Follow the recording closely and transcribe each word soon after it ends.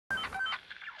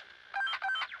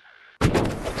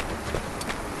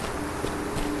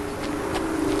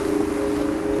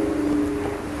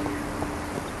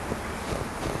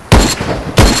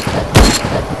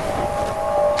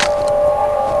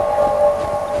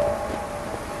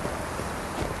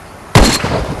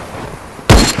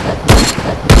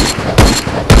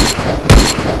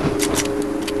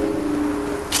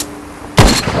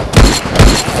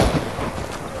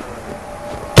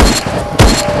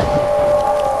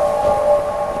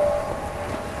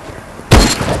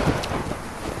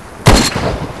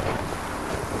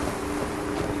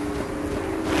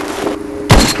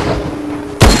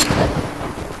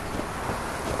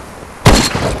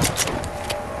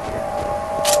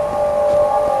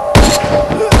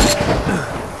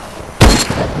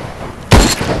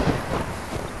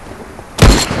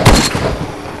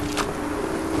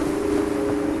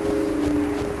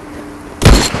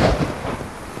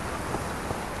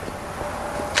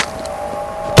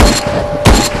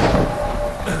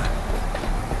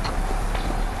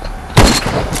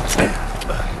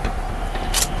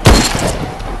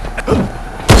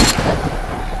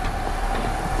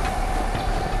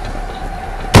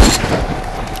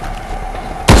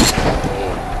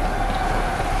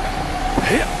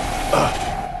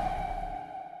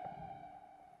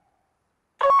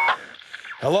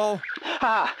Hello?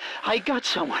 Ah, I got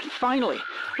someone, finally.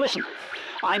 Listen,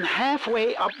 I'm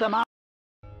halfway up the mountain.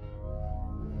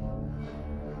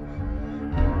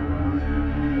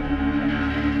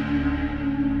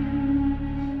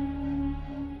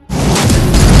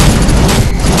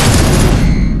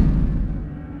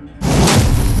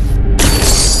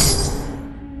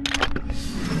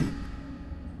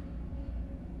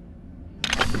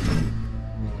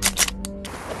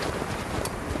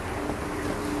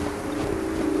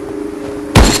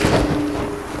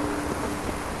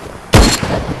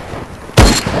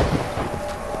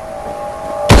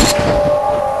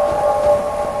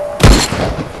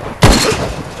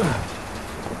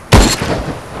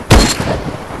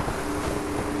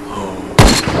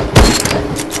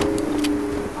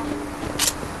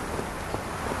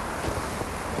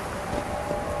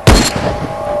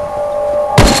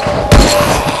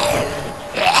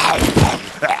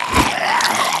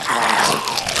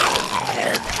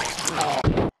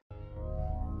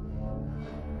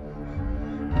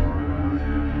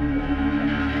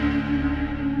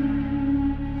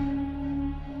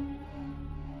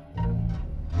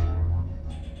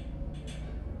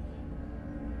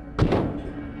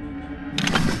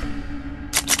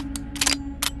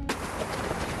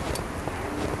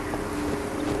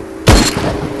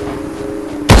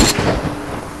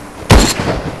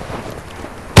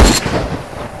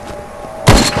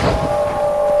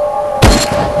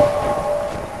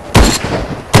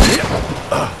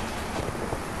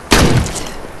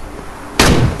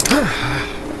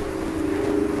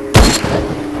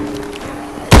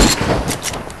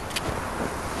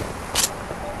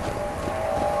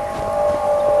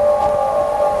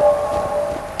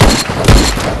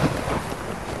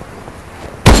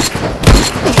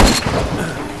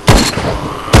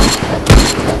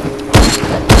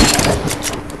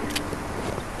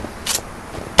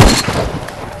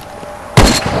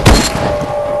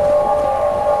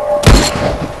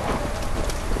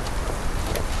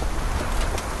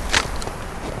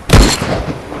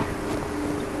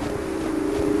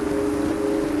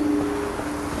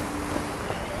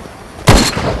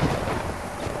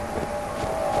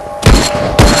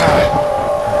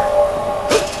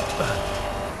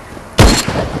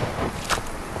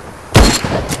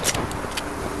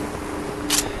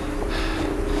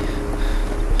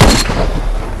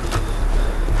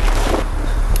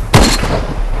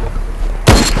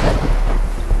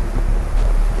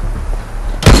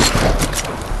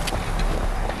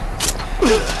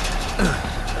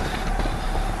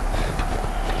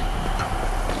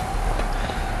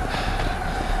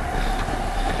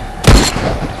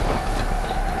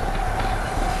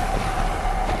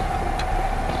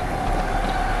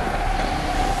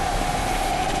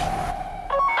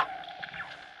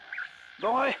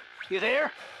 Boy, you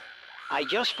there? I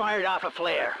just fired off a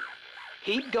flare.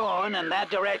 Keep going in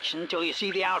that direction till you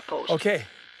see the outpost. Okay.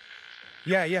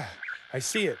 Yeah, I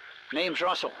see it. Name's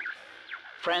Russell.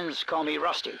 Friends call me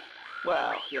Rusty.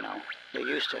 Well, you know, they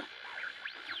used to.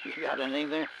 You got a name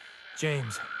there?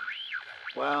 James.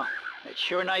 Well, it's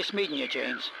sure nice meeting you,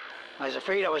 James. I was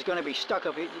afraid I was going to be stuck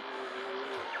up here.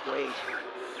 Wait.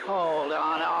 Hold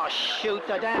on. Oh, shoot.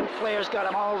 The damn flare's got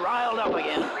them all riled up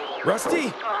again.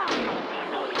 Rusty?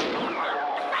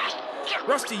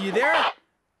 Rusty, you there?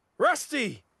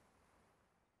 Rusty!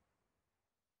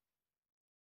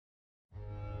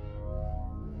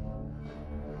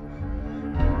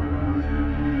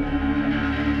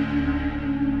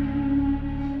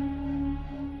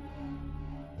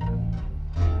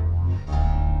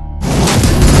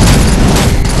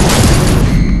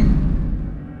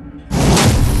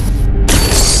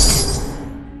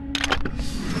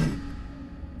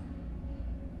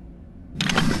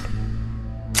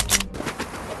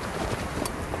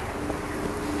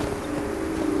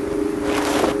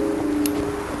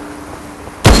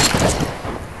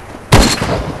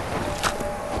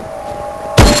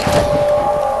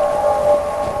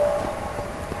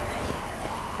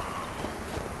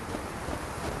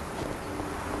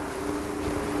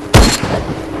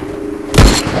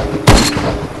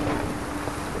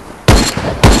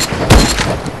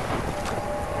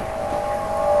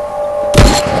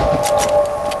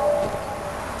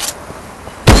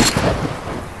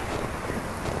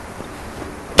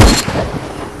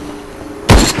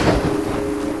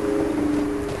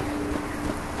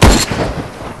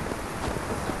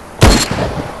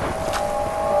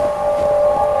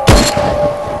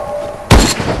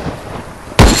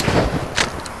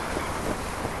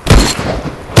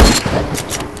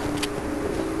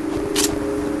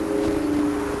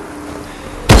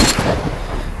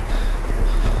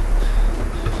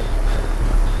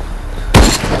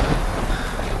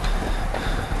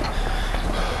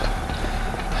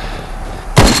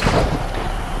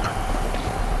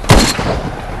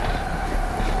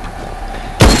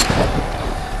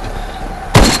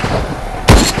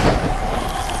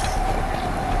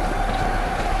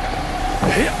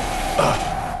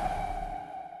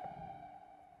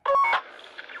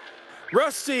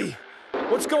 Rusty!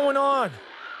 What's going on?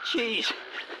 Jeez,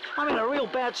 I'm in a real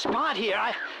bad spot here.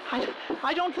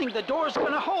 I don't think the door's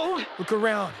gonna hold. Look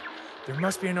around. There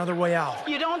must be another way out.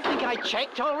 You don't think I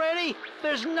checked already?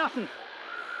 There's nothing.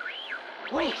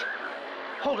 Wait,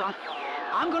 hold on.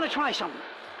 I'm gonna try something.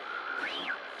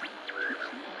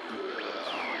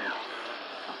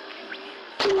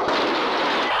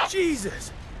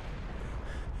 Jesus!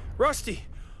 Rusty,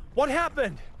 what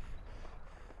happened?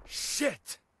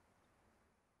 Shit!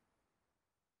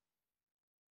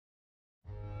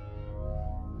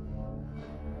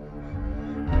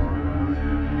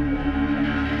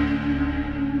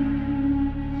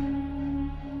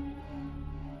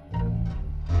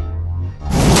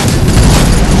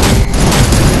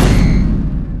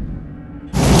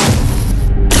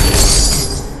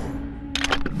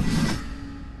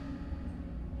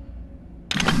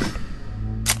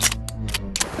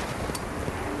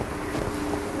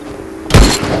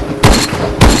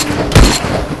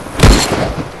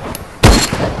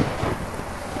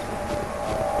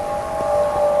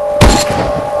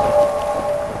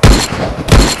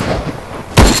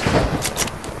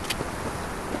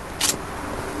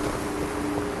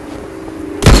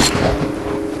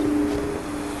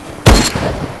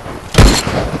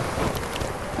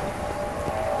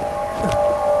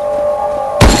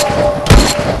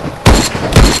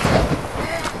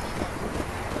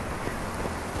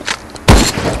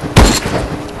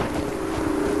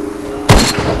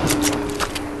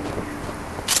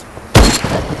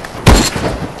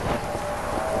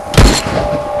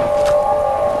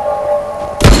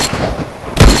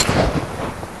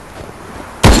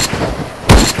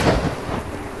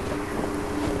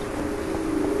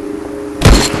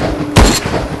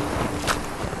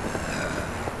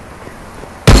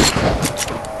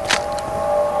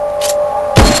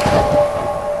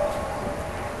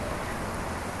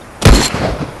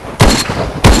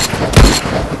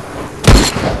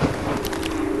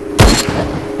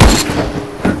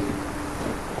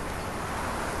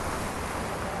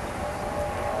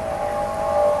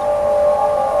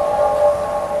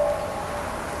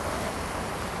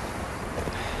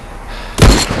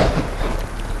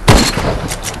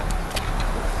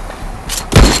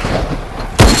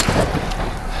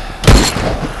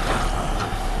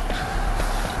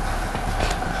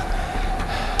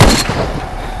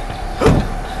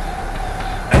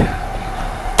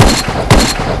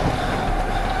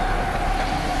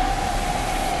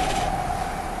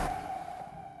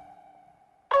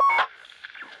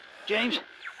 James,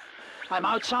 I'm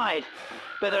outside,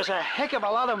 but there's a heck of a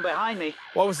lot of them behind me.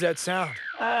 What was that sound?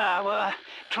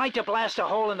 Tried to blast a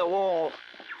hole in the wall.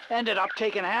 Ended up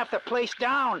taking half the place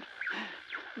down.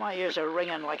 My ears are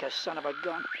ringing like a son of a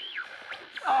gun.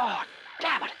 Oh,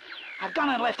 damn it. I've gone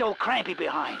and left old Crampy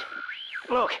behind.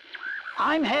 Look,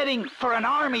 I'm heading for an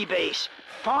army base,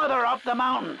 farther up the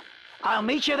mountain. I'll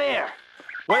meet you there.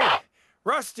 Wait!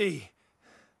 Rusty!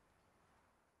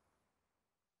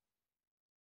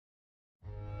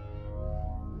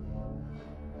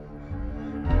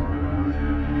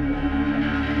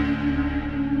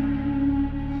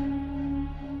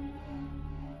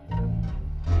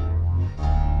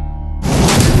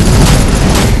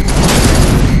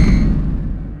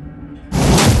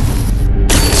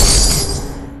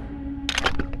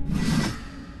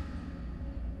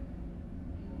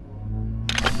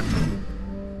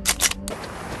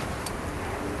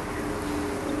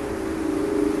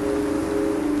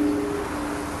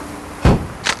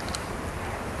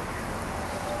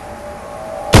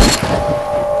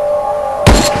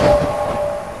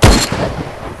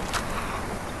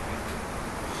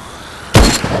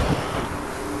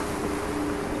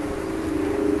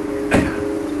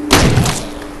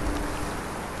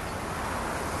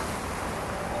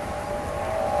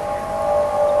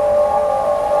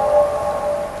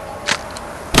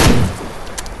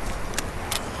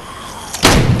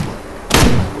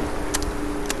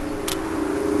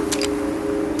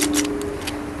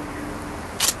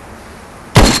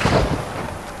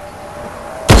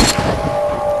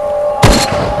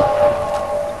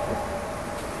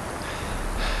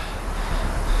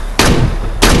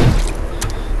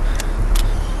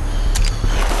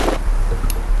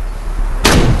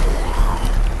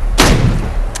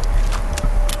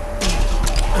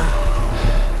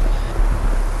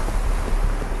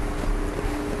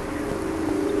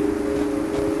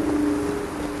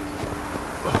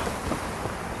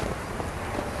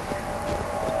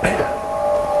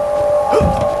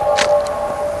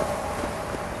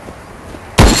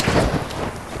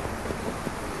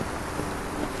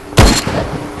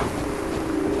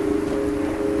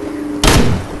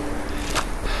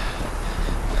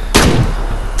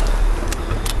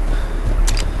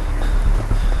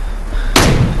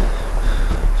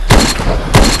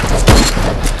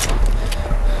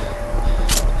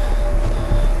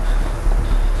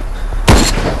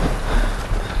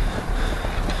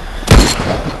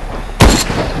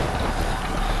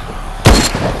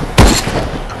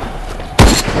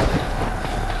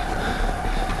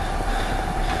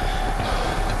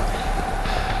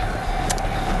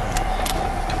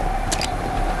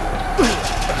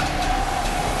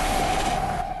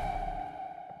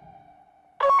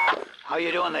 How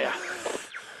you doing there?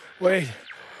 Wait.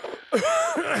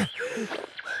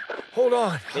 Hold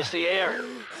on. It's the air.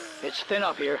 It's thin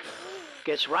up here.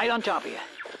 Gets right on top of you.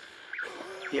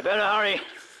 You better hurry.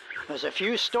 There's a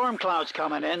few storm clouds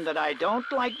coming in that I don't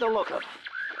like the look of.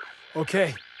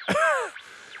 Okay.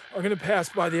 I'm gonna pass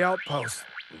by the outpost.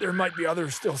 There might be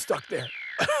others still stuck there.